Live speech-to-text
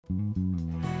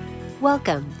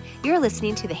Welcome. You're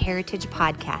listening to the Heritage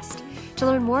Podcast. To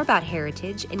learn more about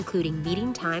Heritage, including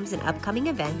meeting times and upcoming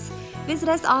events, visit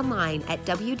us online at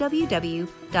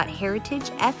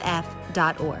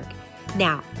www.heritageff.org.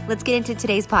 Now, let's get into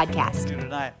today's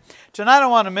podcast. Tonight I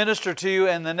want to minister to you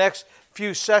in the next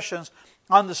few sessions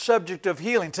on the subject of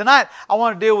healing. Tonight I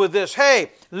want to deal with this.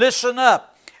 Hey, listen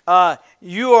up.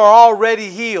 You are already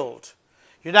healed.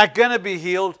 You're not going to be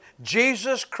healed.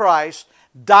 Jesus Christ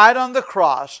died on the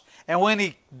cross, and when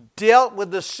He dealt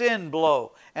with the sin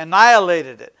blow,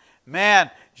 annihilated it, man,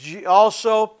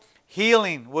 also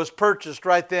healing was purchased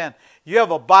right then. You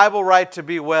have a Bible right to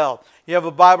be well. You have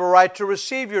a Bible right to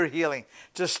receive your healing,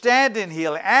 to stand in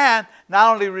healing, and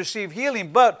not only receive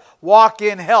healing, but walk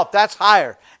in health. That's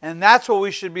higher, and that's what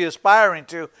we should be aspiring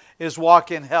to, is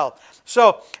walk in health.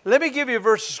 So let me give you a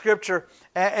verse of Scripture.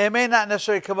 It may not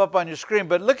necessarily come up on your screen,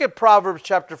 but look at Proverbs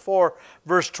chapter 4,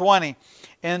 verse 20,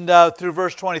 and through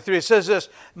verse 23. It says this,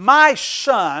 "My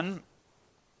son,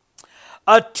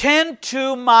 attend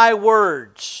to my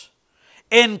words.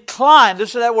 Incline,"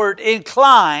 listen to that word,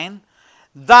 incline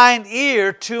thine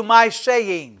ear to my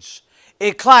sayings.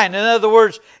 Incline, in other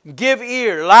words, give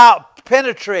ear, allow,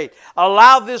 penetrate,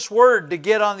 allow this word to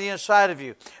get on the inside of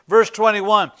you. Verse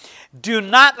 21, "Do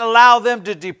not allow them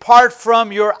to depart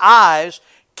from your eyes,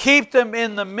 keep them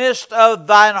in the midst of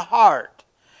thine heart.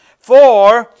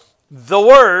 For the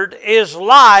word is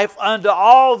life unto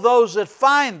all those that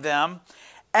find them,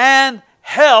 and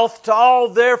health to all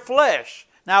their flesh."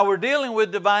 Now we're dealing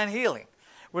with divine healing.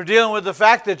 We're dealing with the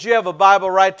fact that you have a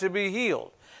Bible right to be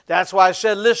healed. That's why I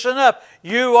said, listen up.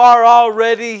 You are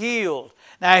already healed.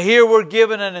 Now here we're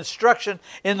given an instruction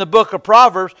in the book of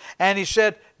Proverbs, and he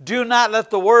said, do not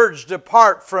let the words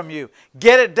depart from you.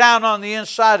 Get it down on the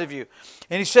inside of you.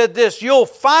 And he said this, you'll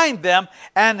find them,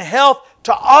 and health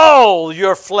to all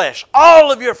your flesh.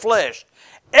 All of your flesh.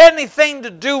 Anything to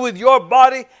do with your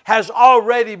body has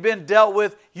already been dealt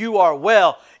with. You are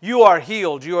well. You are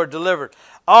healed. You are delivered.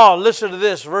 Oh, listen to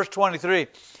this, verse 23.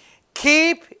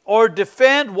 "Keep or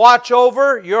defend, watch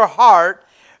over your heart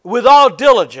with all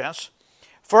diligence,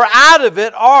 for out of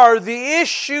it are the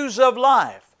issues of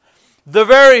life." The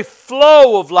very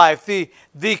flow of life, the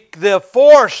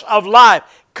force of life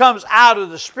comes out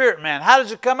of the spirit, man. How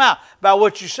does it come out? By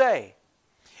what you say.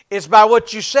 It's by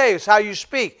what you say. It's how you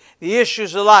speak. The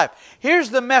issues of life. Here's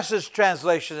the Message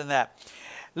translation in that.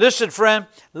 Listen, friend.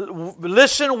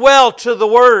 Listen well to the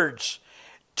words.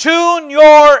 "Tune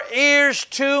your ears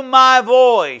to my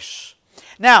voice."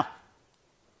 Now,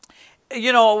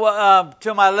 you know,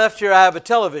 to my left here I have a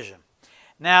television.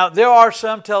 Now, there are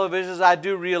some televisions, I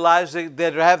do realize,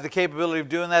 that have the capability of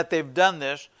doing that. They've done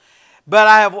this. But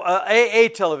I have a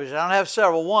television. I don't have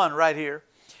several. One right here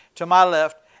to my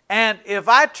left. And if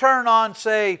I turn on,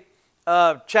 say,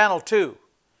 channel 2,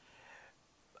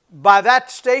 by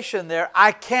that station there,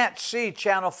 I can't see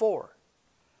channel 4.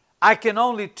 I can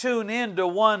only tune into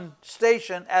one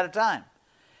station at a time.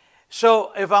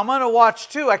 So if I'm going to watch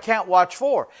 2, I can't watch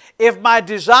 4. If my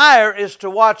desire is to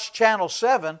watch channel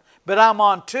 7, but I'm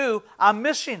on 2, I'm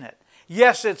missing it.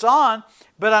 Yes, it's on,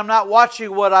 but I'm not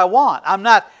watching what I want. I'm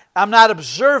not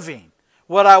observing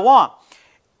what I want.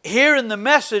 Here in the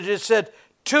Message it said,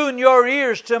 "Tune your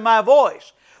ears to my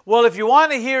voice." Well, if you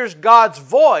want to hear God's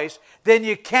voice, then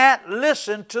you can't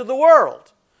listen to the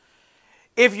world.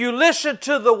 If you listen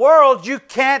to the world, you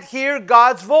can't hear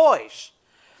God's voice.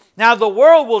 Now, the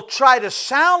world will try to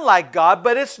sound like God,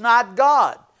 but it's not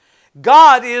God.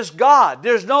 God is God.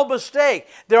 There's no mistake.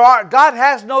 God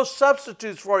has no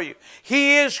substitutes for you.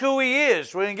 He is who He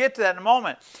is. We're going to get to that in a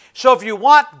moment. So if you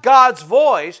want God's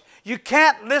voice, you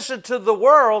can't listen to the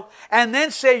world and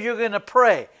then say you're going to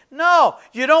pray. No,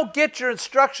 you don't get your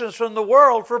instructions from the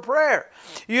world for prayer.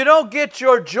 You don't get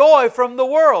your joy from the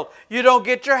world. You don't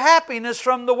get your happiness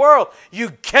from the world.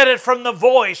 You get it from the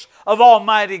voice of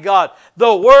Almighty God.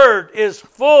 The Word is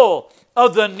full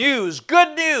of the news,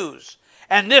 good news.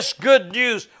 And this good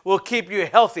news will keep you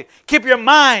healthy, keep your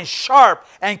mind sharp,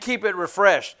 and keep it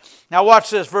refreshed. Now watch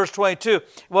this, verse 22.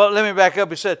 Well, let me back up.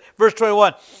 He said, verse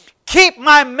 21, "Keep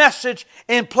my message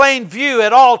in plain view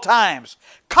at all times."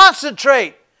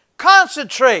 Concentrate,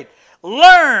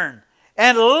 learn,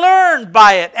 and learn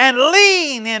by it, and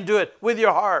lean into it with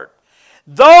your heart.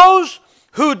 "Those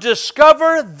who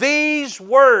discover these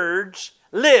words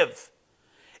live."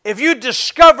 If you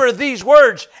discover these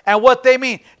words and what they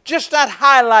mean, just not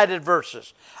highlighted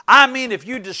verses. I mean, if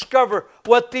you discover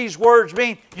what these words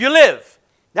mean, you live.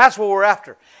 That's what we're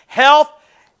after. Health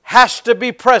has to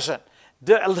be present.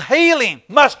 The healing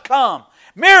must come.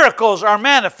 Miracles are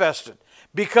manifested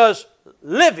because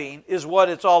living is what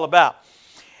it's all about.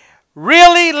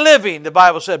 really living, the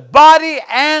Bible said, body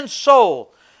and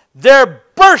soul. They're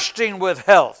bursting with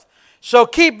health. So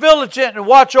keep vigilant and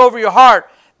watch over your heart.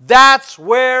 That's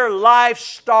where life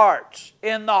starts,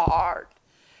 in the heart.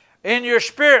 In your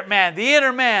spirit man, the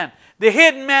inner man, the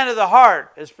hidden man of the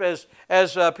heart, as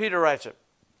Peter writes it.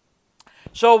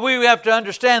 So we have to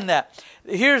understand that.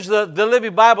 Here's the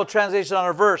Living Bible translation on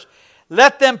our verse.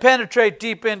 Let them penetrate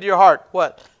deep into your heart.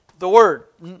 What? The Word.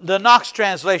 The Knox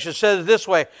translation says it this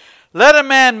way. Let a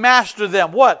man master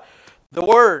them. What? The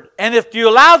Word. And if you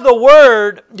allow the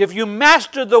Word, if you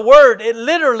master the Word, it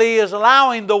literally is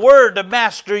allowing the Word to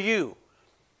master you.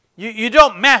 You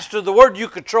don't master the Word, you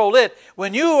control it.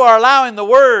 When you are allowing the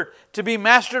Word to be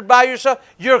mastered by yourself,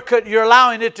 you're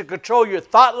allowing it to control your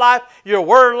thought life, your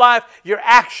word life, your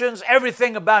actions,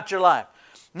 everything about your life.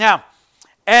 Now,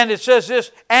 and it says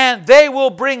this, and they will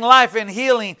bring life and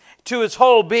healing to its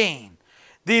whole being.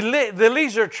 The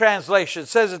Leisure translation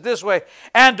says it this way,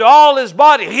 and to all his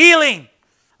body, healing.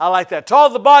 I like that. To all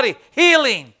the body,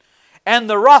 healing. And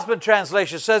the Rothman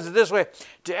translation says it this way,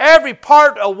 to every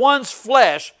part of one's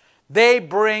flesh, they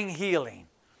bring healing.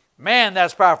 Man,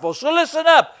 that's powerful. So listen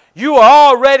up. You are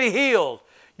already healed.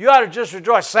 You ought to just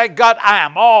rejoice. Say, God, I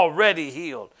am already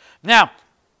healed. Now,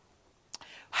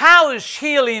 how is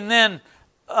healing then,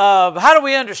 how do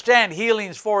we understand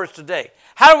healings for us today?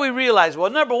 How do we realize? Well,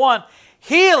 number one,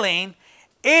 healing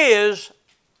is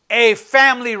a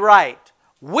family right.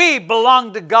 We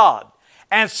belong to God.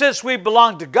 And since we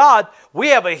belong to God, we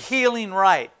have a healing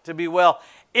right to be well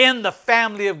in the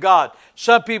family of God.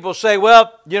 Some people say,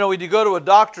 well, when you go to a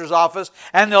doctor's office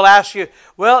and they'll ask you,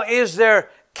 well, is there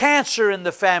cancer in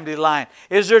the family line?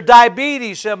 Is there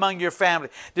diabetes among your family?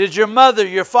 Did your mother,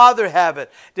 your father have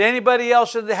it? Did anybody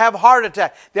else have a heart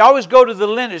attack? They always go to the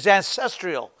lineage,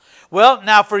 ancestral. Well,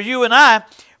 now for you and I,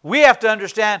 we have to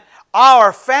understand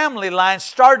our family line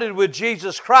started with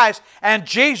Jesus Christ, and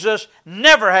Jesus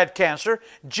never had cancer.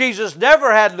 Jesus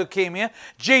never had leukemia.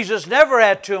 Jesus never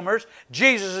had tumors.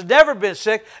 Jesus has never been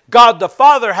sick. God the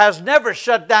Father has never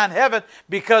shut down heaven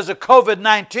because of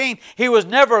COVID-19. He was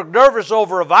never nervous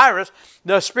over a virus.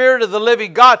 The Spirit of the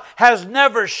living God has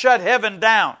never shut heaven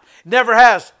down. Never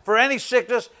has. For any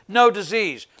sickness, no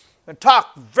disease. We'll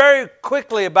talk very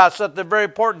quickly about something very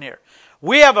important here.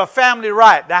 We have a family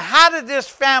right. Now, how did this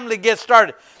family get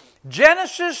started?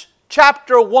 Genesis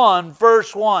chapter 1,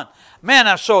 verse 1. Man,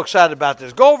 I'm so excited about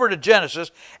this. Go over to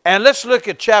Genesis and let's look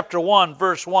at chapter 1,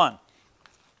 verse 1.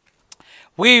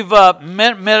 We've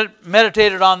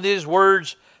meditated on these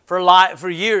words for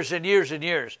years and years and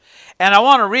years. And I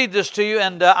want to read this to you,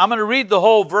 and I'm going to read the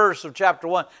whole verse of chapter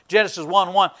 1, Genesis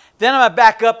 1:1. Then I'm going to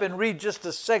back up and read just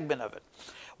a segment of it.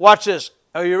 Watch this.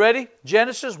 Are you ready?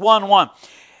 Genesis 1:1.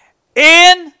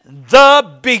 In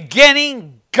the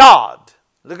beginning, God,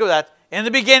 look at that. In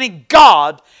the beginning,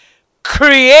 God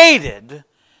created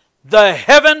the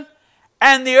heaven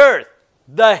and the earth.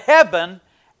 The heaven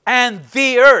and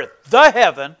the earth. The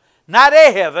heaven, not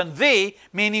a heaven, the,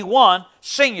 meaning one,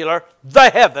 singular, the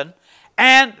heaven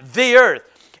and the earth.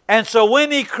 And so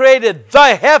when He created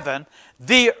the heaven,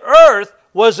 the earth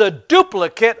was a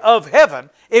duplicate of heaven.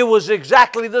 It was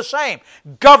exactly the same.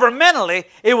 Governmentally,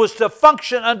 it was to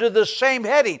function under the same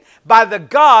heading by the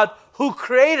God who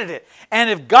created it. And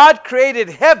if God created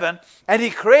heaven and He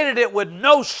created it with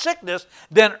no sickness,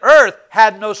 then earth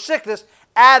had no sickness.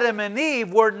 Adam and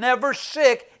Eve were never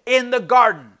sick in the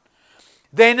garden.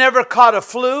 They never caught a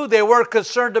flu. They weren't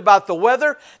concerned about the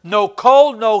weather. No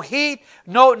cold, no heat,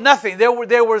 no nothing. There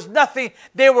was nothing.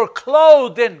 They were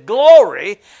clothed in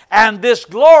glory, and this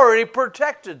glory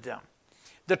protected them.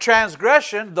 The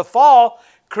transgression, the fall,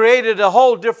 created a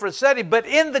whole different setting. But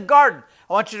in the garden,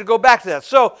 I want you to go back to that.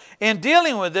 So in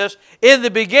dealing with this, in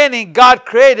the beginning, God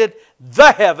created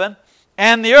the heaven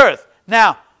and the earth.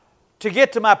 Now, to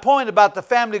get to my point about the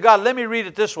family of God, let me read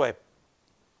it this way.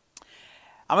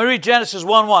 I'm going to read Genesis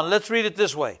 1:1. Let's read it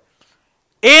this way.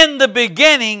 In the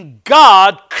beginning,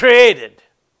 God created.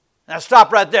 Now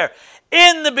stop right there.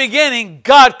 In the beginning,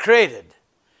 God created.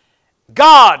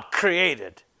 God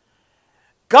created.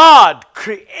 God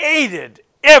created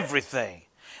everything.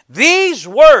 These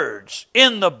words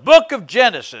in the book of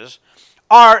Genesis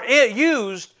are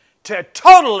used to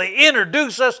totally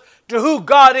introduce us to who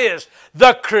God is,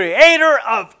 the creator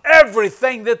of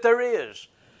everything that there is.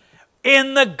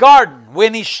 In the garden,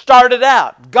 when He started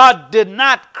out, God did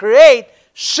not create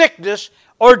sickness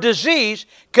or disease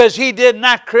because He did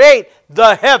not create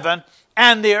the heaven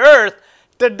and the earth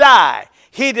to die.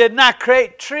 He did not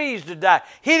create trees to die.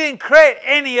 He didn't create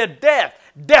any of death.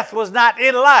 Death was not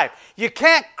in life. You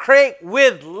can't create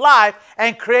with life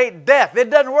and create death. It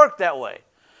doesn't work that way.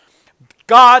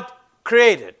 God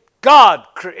created. God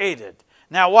created.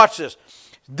 Now watch this.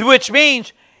 Which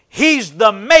means He's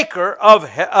the maker of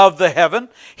the heaven.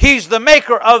 He's the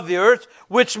maker of the earth,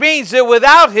 which means that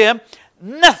without Him,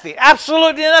 nothing,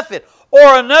 absolutely nothing.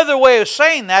 Or another way of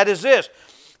saying that is this.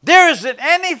 There isn't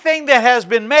anything that has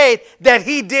been made that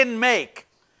He didn't make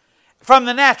from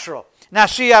the natural. Now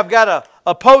see, I've got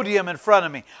a podium in front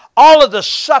of me. All of the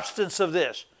substance of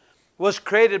this was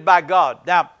created by God.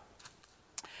 Now,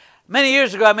 many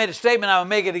years ago I made a statement, I will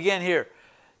make it again here.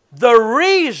 The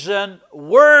reason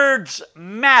words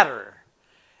matter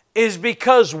is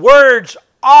because words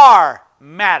are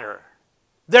matter.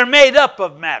 They're made up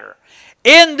of matter.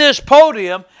 In this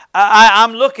podium,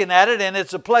 I'm looking at it, and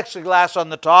it's a plexiglass on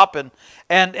the top,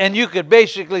 and you could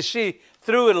basically see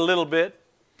through it a little bit.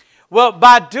 Well,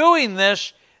 by doing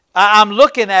this, I'm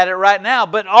looking at it right now,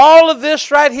 but all of this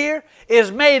right here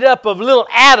is made up of little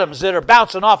atoms that are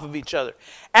bouncing off of each other.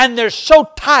 And they're so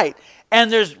tight,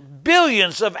 and there's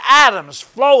billions of atoms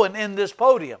flowing in this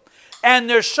podium. And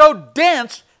they're so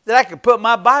dense that I could put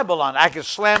my Bible on it. I could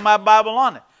slam my Bible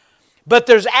on it. But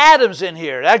there's atoms in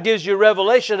here. That gives you a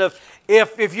revelation of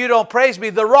if you don't praise me,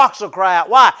 the rocks will cry out.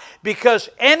 Why? Because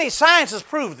science has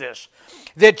proved this.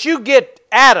 That you get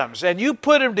atoms and you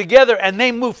put them together and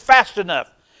they move fast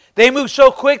enough. They move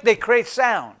so quick they create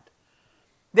sound.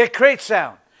 They create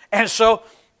sound. And so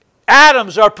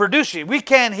atoms are producing. We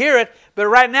can't hear it, but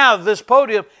right now this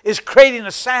podium is creating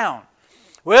a sound.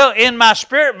 Well, in my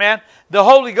spirit man, the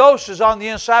Holy Ghost is on the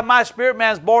inside. My spirit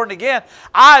man is born again.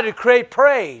 I had to create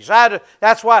praise.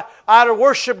 That's why I had to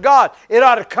worship God. It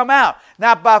ought to come out.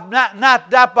 Not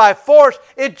by force.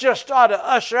 It just ought to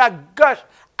usher out, gush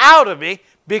out of me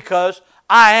because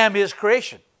I am His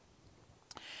creation.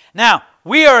 Now,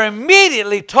 we are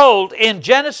immediately told in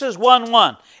Genesis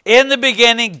 1:1, in the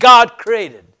beginning God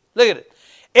created. Look at it.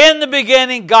 In the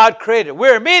beginning God created.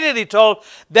 We're immediately told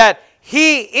that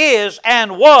He is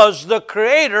and was the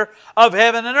creator of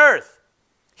heaven and earth.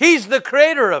 He's the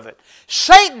creator of it.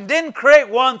 Satan didn't create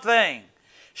one thing.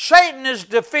 Satan is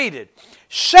defeated.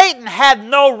 Satan had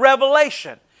no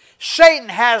revelation. Satan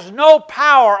has no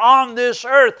power on this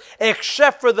earth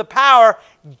except for the power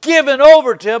given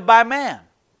over to him by man.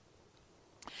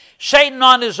 Satan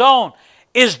on his own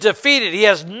is defeated. He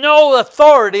has no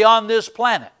authority on this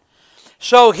planet.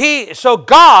 So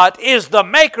God is the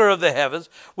maker of the heavens,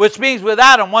 which means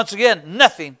without Him, once again,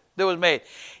 nothing that was made.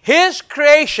 His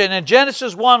creation in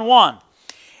Genesis 1:1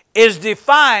 is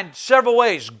defined several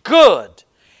ways. Good,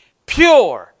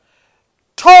 pure,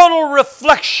 total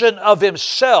reflection of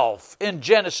Himself in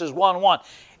Genesis 1:1.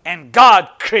 And God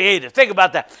created. Think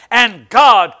about that. And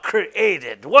God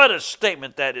created. What a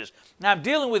statement that is. Now I'm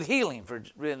dealing with healing for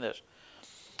reading this.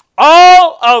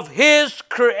 All of His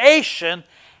creation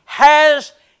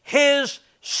has His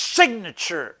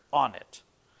signature on it.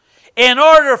 In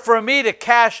order for me to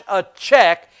cash a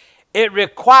check, it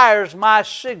requires my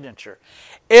signature.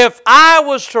 If I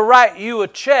was to write you a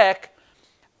check,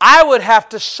 I would have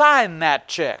to sign that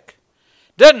check.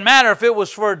 Doesn't matter if it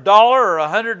was for $1 or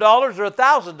 $100 or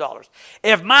 $1,000.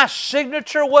 If my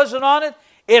signature wasn't on it,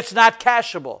 it's not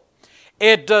cashable.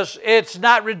 It's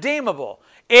not redeemable.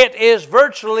 It is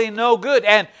virtually no good.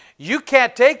 And you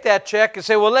can't take that check and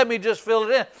say, well, let me just fill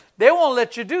it in. They won't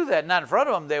let you do that. Not in front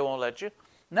of them, they won't let you.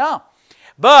 No.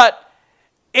 But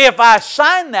if I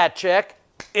sign that check,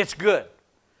 it's good.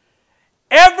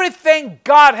 Everything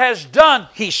God has done,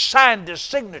 He signed His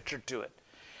signature to it.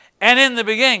 And in the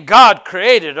beginning, God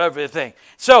created everything.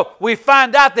 So we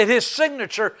find out that His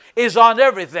signature is on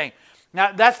everything.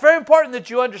 Now, that's very important that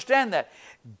you understand that.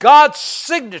 God's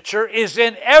signature is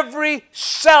in every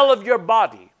cell of your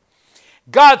body.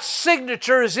 God's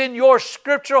signature is in your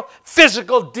scriptural,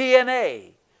 physical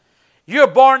DNA. You're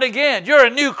born again. You're a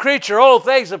new creature. Old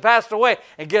things have passed away.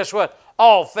 And guess what?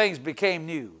 All things became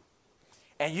new.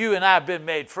 And you and I have been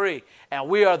made free. And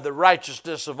we are the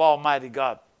righteousness of Almighty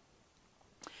God.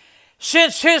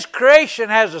 Since His creation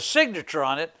has a signature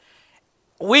on it,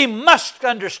 we must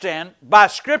understand by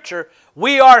Scripture,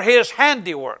 we are His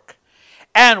handiwork.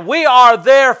 And we are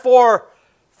therefore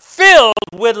filled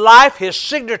with life, His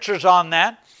signature's on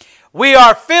that. We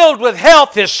are filled with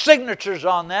health, His signature's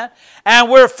on that. And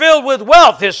we're filled with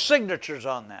wealth, His signature's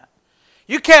on that.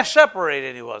 You can't separate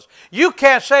any of us. You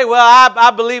can't say, well,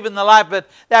 I believe in the life, but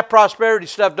that prosperity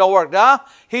stuff don't work. No,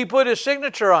 He put His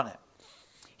signature on it.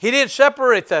 He didn't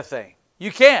separate that thing.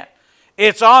 You can't.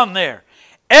 It's on there.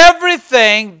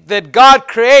 Everything that God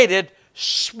created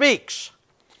speaks.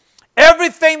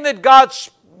 Everything that God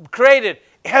created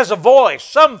has a voice,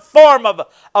 some form of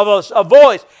a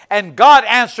voice. And God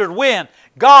answered when?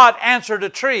 God answered a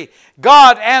tree.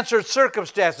 God answered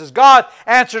circumstances. God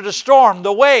answered a storm,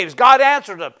 the waves. God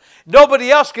answered them. Nobody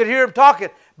else could hear him talking,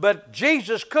 but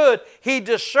Jesus could. He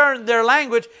discerned their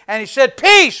language, and he said,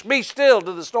 "Peace, be still,"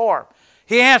 to the storm.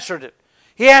 He answered it.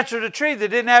 He answered a tree that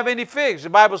didn't have any figs. The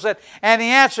Bible said, and he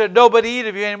answered, "Nobody eat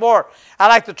of you anymore." I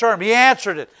like the term. He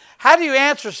answered it. How do you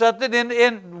answer something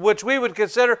in which we would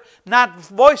consider not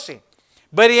voicing?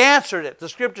 But he answered it. The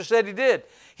Scripture said he did.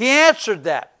 He answered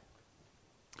that.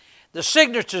 The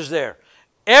signature's there.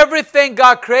 Everything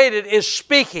God created is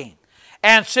speaking.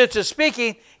 And since it's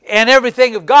speaking, and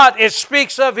everything of God, it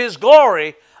speaks of his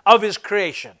glory, of his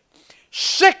creation.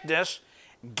 Sickness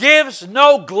gives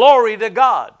no glory to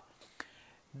God.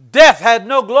 Death had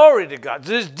no glory to God.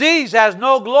 Disease has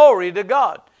no glory to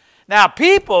God. Now,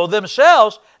 people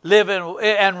themselves live in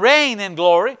and reign in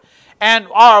glory, and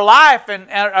our life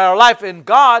in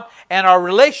God and our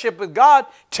relationship with God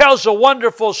tells a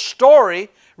wonderful story,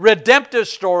 redemptive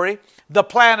story, the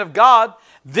plan of God.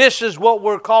 This is what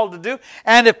we're called to do.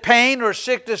 And if pain or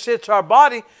sickness hits our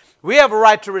body, we have a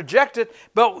right to reject it.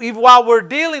 But even while we're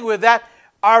dealing with that,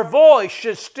 our voice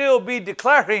should still be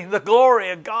declaring the glory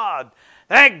of God.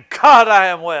 Thank God I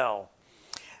am well.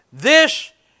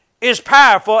 This is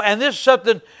powerful, and this is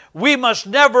something we must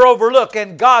never overlook,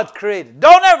 and God created.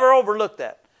 Don't ever overlook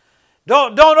that.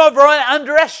 Don't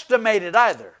underestimate it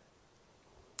either.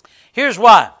 Here's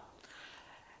why.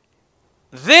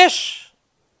 This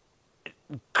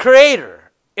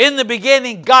Creator, in the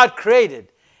beginning God created,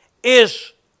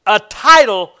 is a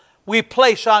title we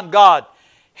place on God.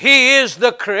 He is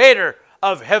the Creator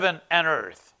of heaven and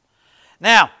earth.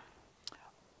 Now,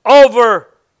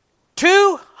 over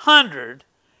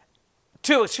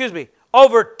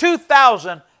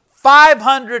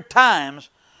 2,500 times,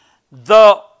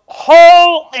 the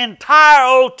whole entire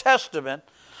Old Testament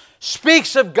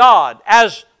speaks of God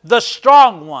as the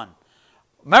strong one.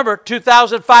 Remember,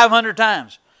 2,500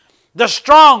 times. The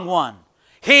strong one.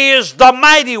 He is the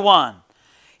mighty one.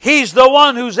 He's the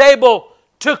one who's able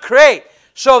to create.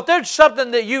 So if there's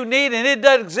something that you need and it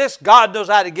doesn't exist, God knows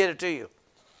how to get it to you.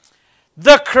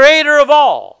 The Creator of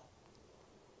all.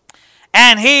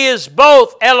 And He is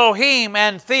both Elohim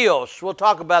and Theos. We'll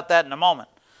talk about that in a moment.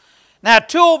 Now,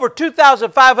 over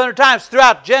 2,500 times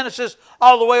throughout Genesis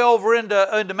all the way over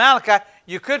into Malachi,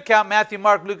 you could count Matthew,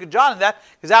 Mark, Luke, and John in that,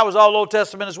 because that was all Old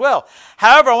Testament as well.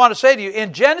 However, I want to say to you,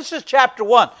 in Genesis chapter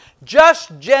 1,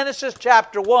 just Genesis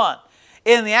chapter 1,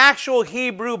 in the actual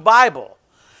Hebrew Bible,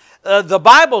 the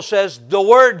Bible says the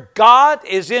word God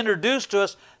is introduced to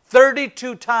us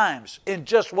 32 times in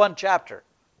just one chapter.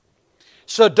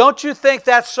 So don't you think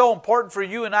that's so important for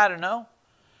you and I to know?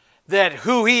 That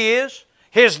who He is,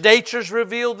 His nature's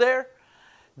revealed there?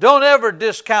 Don't ever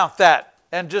discount that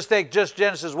and just think just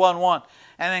Genesis 1:1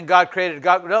 and then God created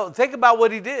God. No, think about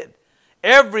what He did.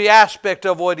 Every aspect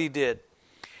of what He did.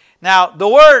 Now, the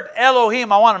word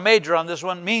Elohim, I want to major on this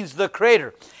one, means the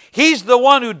Creator. He's the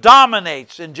one who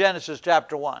dominates in Genesis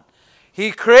chapter 1.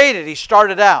 He created, He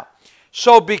started out.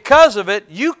 So because of it,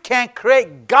 you can't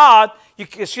create God, you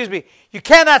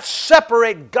cannot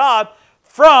separate God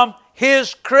from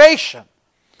His creation.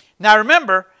 Now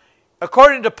remember,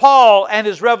 according to Paul and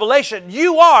his revelation,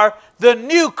 you are the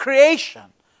new creation,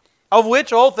 of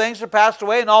which all things are passed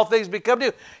away and all things become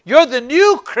new. You're the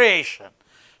new creation.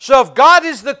 So if God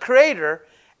is the Creator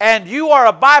and you are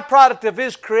a byproduct of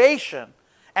His creation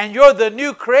and you're the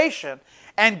new creation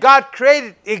and God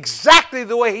created exactly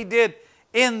the way He did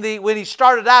when He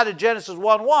started out in Genesis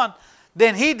 1:1,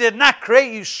 then He did not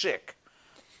create you sick.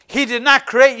 He did not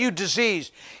create you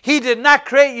diseased. He did not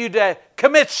create you to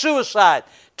commit suicide,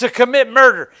 to commit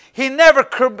murder. He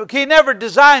never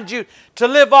designed you to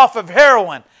live off of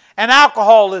heroin and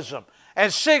alcoholism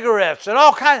and cigarettes and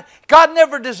all kinds. God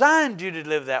never designed you to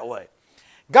live that way.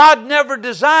 God never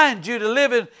designed you to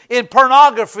live in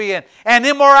pornography and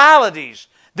immoralities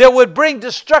that would bring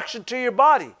destruction to your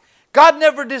body. God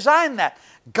never designed that.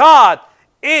 God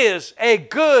is a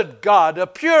good God, a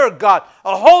pure God,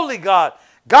 a holy God.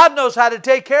 God knows how to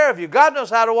take care of you. God knows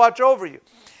how to watch over you.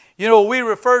 You know, we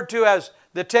referred to as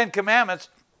the 10 Commandments.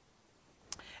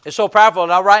 It's so powerful.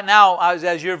 Now, right now,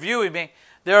 as you're viewing me,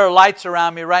 there are lights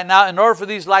around me right now. In order for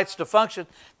these lights to function,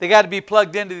 they got to be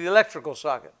plugged into the electrical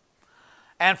socket.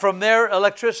 And from there,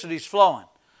 electricity's flowing.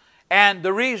 And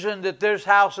the reason that there's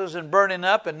houses and burning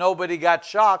up and nobody got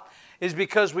shocked is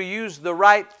because we used the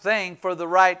right thing for the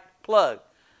right plug.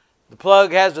 The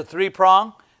plug has a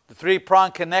 3-prong. The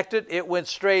 3-prong connected. It went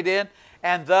straight in,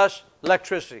 and thus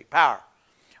electricity, power.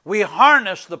 We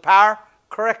harness the power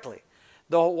correctly.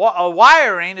 The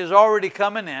wiring is already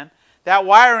coming in. That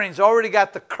wiring's already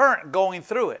got the current going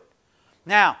through it.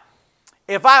 Now,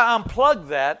 If I unplug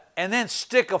that and then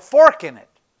stick a fork in it,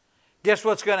 guess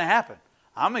what's going to happen?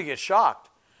 I'm going to get shocked.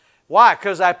 Why?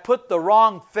 Because I put the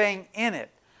wrong thing in it.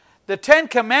 The 10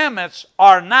 Commandments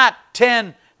are not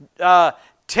 10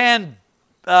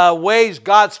 ways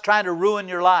God's trying to ruin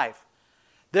your life.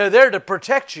 They're there to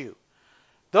protect you.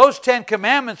 Those 10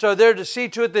 Commandments are there to see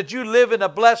to it that you live in a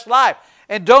blessed life.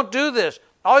 And don't do this.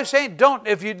 Always saying, don't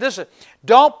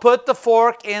put the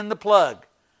fork in the plug.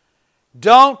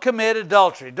 Don't commit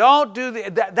adultery. Don't do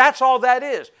that's all that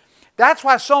is. That's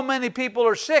why so many people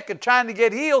are sick and trying to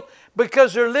get healed,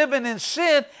 because they're living in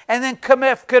sin and then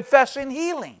confessing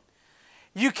healing.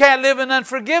 You can't live in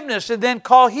unforgiveness and then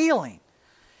call healing.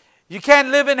 You can't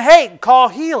live in hate and call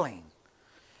healing.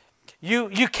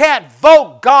 You can't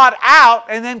vote God out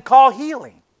and then call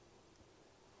healing.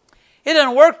 It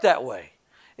doesn't work that way.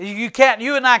 You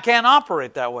and I can't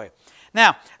operate that way.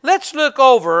 Now, let's look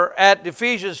over at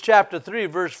Ephesians chapter 3,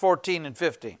 verse 14 and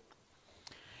 15.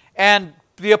 And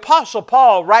the Apostle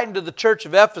Paul, writing to the church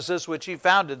of Ephesus, which he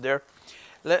founded there,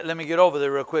 let me get over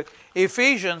there real quick.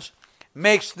 Ephesians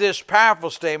makes this powerful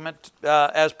statement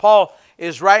as Paul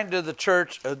is writing to the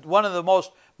church, one of the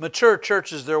most mature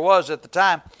churches there was at the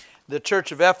time, the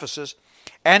church of Ephesus.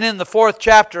 And in the 4th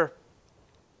chapter,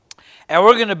 and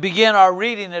we're going to begin our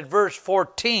reading at verse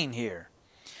 14 here.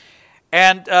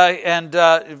 And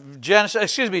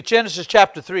Genesis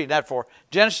chapter 3, not 4.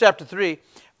 Genesis chapter 3,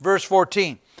 verse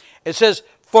 14. It says,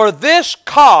 For this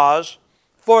cause,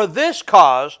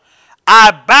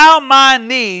 I bow my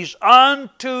knees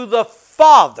unto the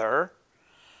Father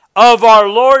of our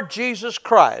Lord Jesus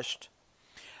Christ,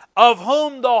 of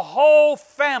whom the whole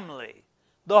family.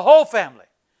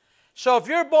 So if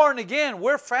you're born again,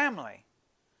 we're family.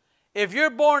 If you're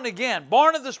born again,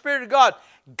 born of the Spirit of God,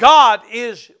 God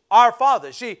is our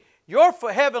Father. See, your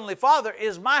Heavenly Father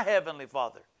is my Heavenly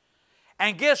Father.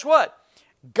 And guess what?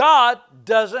 God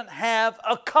doesn't have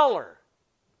a color.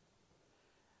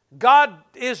 God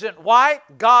isn't white.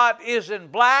 God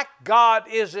isn't black. God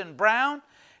isn't brown.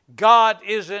 God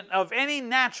isn't of any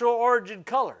natural origin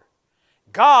color.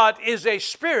 God is a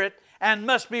spirit and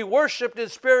must be worshiped in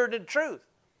spirit and truth.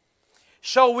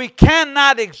 So we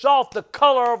cannot exalt the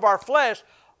color of our flesh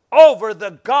over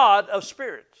the God of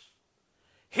spirits.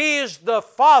 He is the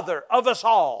Father of us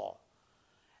all.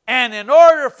 And in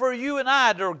order for you and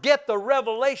I to get the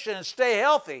revelation and stay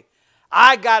healthy,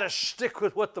 I got to stick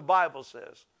with what the Bible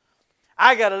says.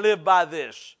 I got to live by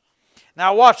this.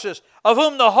 Now watch this. Of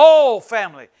whom the whole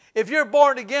family. If you're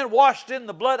born again, washed in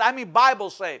the blood, Bible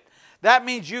saved. That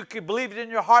means you could believe it in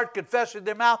your heart, confess it in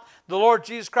your mouth. The Lord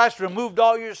Jesus Christ removed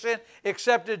all your sin,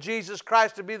 accepted Jesus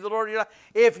Christ to be the Lord of your life.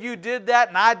 If you did that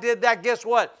and I did that, guess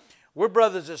what? We're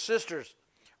brothers and sisters.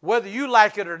 Whether you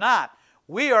like it or not,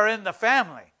 we are in the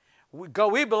family.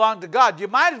 We belong to God. You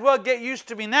might as well get used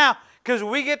to me now, because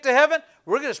when we get to heaven,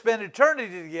 we're going to spend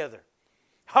eternity together.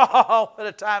 Oh, what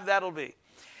a time that'll be.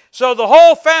 So the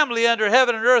whole family under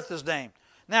heaven and earth is named.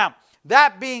 Now,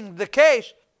 that being the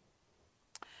case,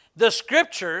 the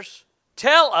Scriptures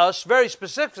tell us very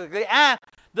specifically, and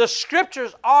the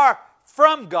Scriptures are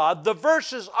from God, the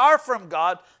verses are from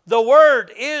God, the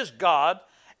Word is God,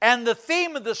 and the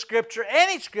theme of the Scripture,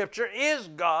 any Scripture, is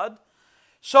God.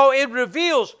 So it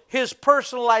reveals His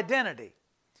personal identity.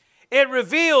 It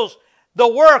reveals the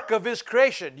work of His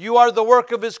creation. You are the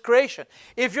work of His creation.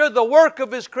 If you're the work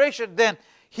of His creation, then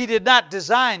He did not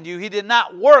design you. He did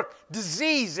not work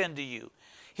disease into you.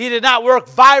 He did not work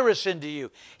virus into you.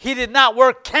 He did not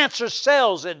work cancer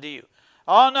cells into you.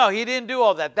 Oh no, He didn't do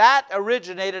all that. That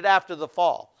originated after the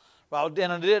fall. Well,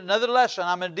 in another lesson,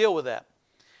 I'm going to deal with that.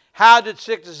 How did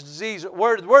sickness, disease,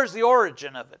 where's the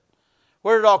origin of it?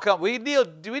 Where did it all come? We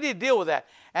need to deal with that.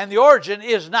 And the origin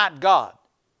is not God.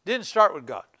 Didn't start with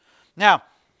God. Now,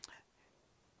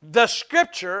 the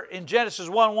Scripture in Genesis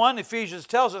 1:1, Ephesians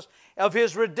tells us of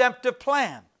His redemptive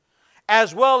plan,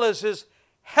 as well as His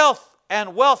health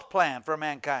and wealth plan for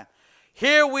mankind.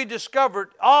 Here we discovered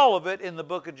all of it in the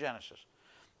book of Genesis.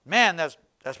 Man, that's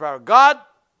powerful. God,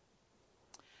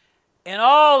 in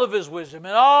all of His wisdom,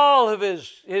 in all of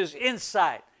His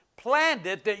insight, planned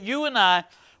it that you and I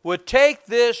would take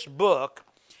this book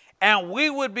and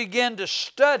we would begin to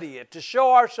study it, to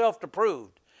show ourselves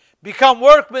approved, become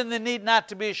workmen that need not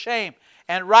to be ashamed,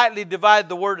 and rightly divide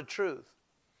the word of truth.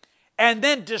 And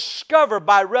then discover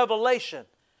by revelation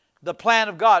the plan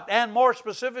of God. And more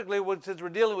specifically, since we're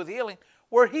dealing with healing,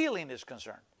 where healing is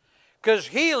concerned. Because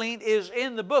healing is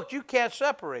in the book. You can't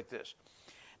separate this.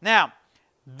 Now,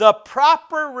 the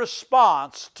proper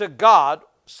response to God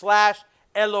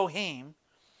 / Elohim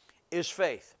is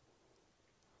faith.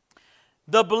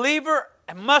 The believer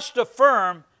must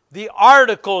affirm the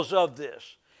articles of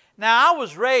this. Now, I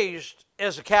was raised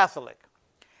as a Catholic.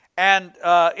 And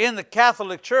in the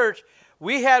Catholic Church,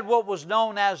 we had what was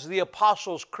known as the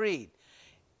Apostles' Creed.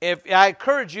 I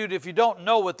encourage you, if you don't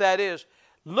know what that is,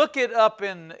 look it up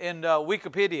in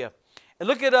Wikipedia. And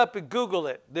look it up and Google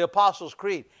it, the Apostles'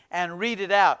 Creed, and read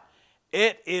it out.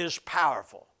 It is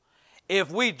powerful if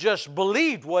we just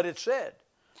believed what it said.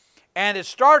 And it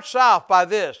starts off by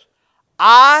this: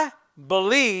 I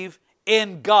believe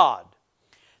in God,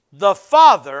 the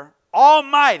Father,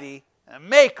 Almighty,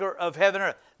 maker of heaven and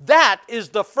earth. That is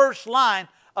the first line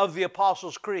of the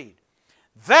Apostles' Creed.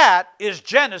 That is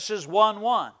Genesis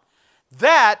 1:1.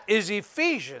 That is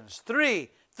Ephesians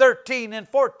 3:13 and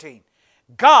 14.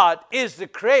 God is the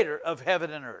creator of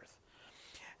heaven and earth.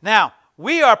 Now,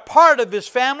 we are part of His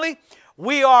family.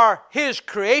 We are His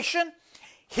creation.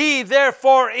 He,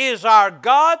 therefore, is our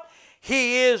God.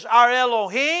 He is our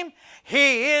Elohim.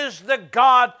 He is the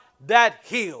God that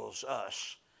heals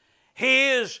us.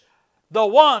 He is the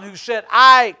one who said,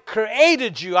 I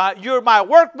created you. You're my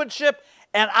workmanship,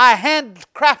 and I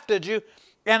handcrafted you,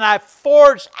 and I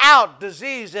forged out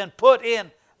disease and put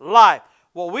in life.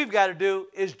 What we've got to do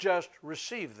is just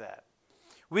receive that.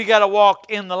 We got to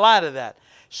walk in the light of that.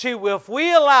 See, if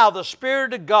we allow the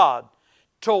Spirit of God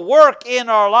to work in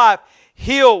our life,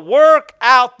 He'll work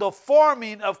out the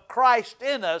forming of Christ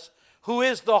in us, who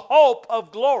is the hope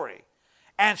of glory,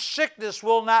 and sickness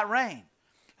will not reign.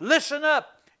 Listen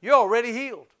up. You're already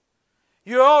healed.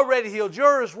 You're already healed.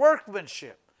 You're His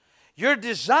workmanship. You're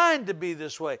designed to be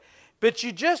this way. But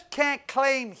you just can't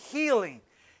claim healing.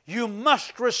 You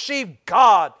must receive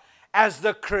God as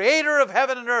the creator of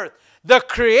heaven and earth, the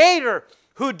creator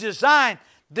who designed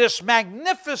this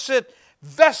magnificent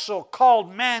vessel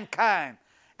called mankind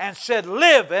and said,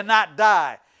 live and not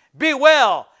die. Be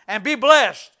well and be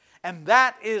blessed. And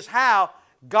that is how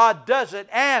God does it.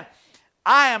 And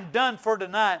I am done for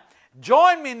tonight.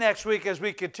 Join me next week as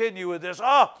we continue with this.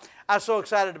 Oh, I'm so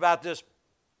excited about this.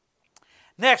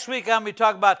 Next week I'm going to be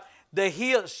talking about the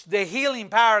healing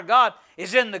power of God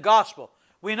is in the gospel.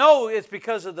 We know it's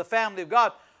because of the family of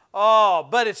God. Oh,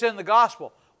 but it's in the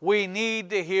gospel. We need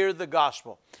to hear the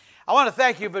gospel. I want to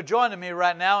thank you for joining me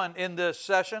right now in this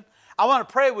session. I want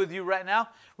to pray with you right now.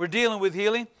 We're dealing with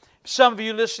healing. Some of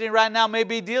you listening right now may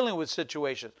be dealing with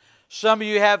situations. Some of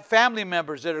you have family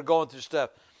members that are going through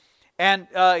stuff. And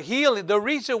healing, the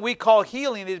reason we call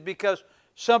healing is because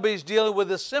somebody's dealing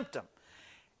with a symptom.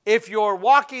 If you're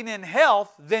walking in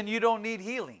health, then you don't need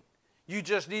healing. You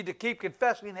just need to keep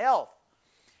confessing health.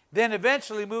 Then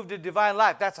eventually move to divine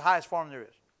life. That's the highest form there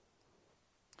is.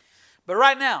 But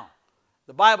right now,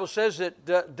 the Bible says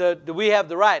that we have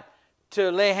the right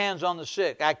to lay hands on the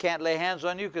sick. I can't lay hands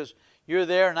on you because you're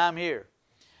there and I'm here.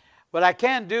 What I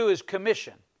can do is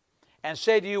commission and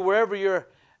say to you, wherever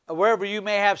you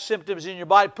may have symptoms in your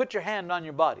body, put your hand on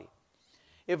your body.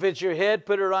 If it's your head,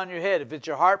 put it on your head. If it's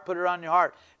your heart, put it on your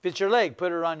heart. If it's your leg,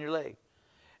 put it on your leg.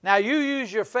 Now you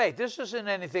use your faith. This isn't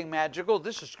anything magical.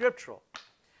 This is scriptural.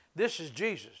 This is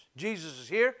Jesus. Jesus is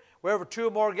here. Wherever two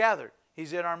or more gathered,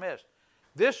 He's in our midst.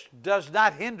 This does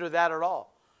not hinder that at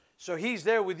all. So He's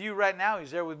there with you right now.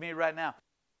 He's there with me right now.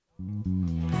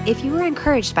 If you were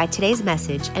encouraged by today's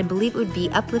message and believe it would be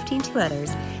uplifting to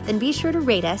others, then be sure to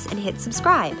rate us and hit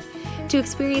subscribe. To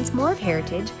experience more of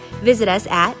Heritage, visit us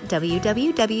at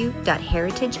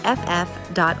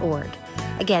www.heritageff.org.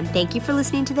 Again, thank you for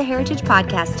listening to the Heritage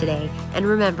Podcast today. And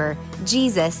remember,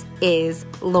 Jesus is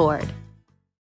Lord.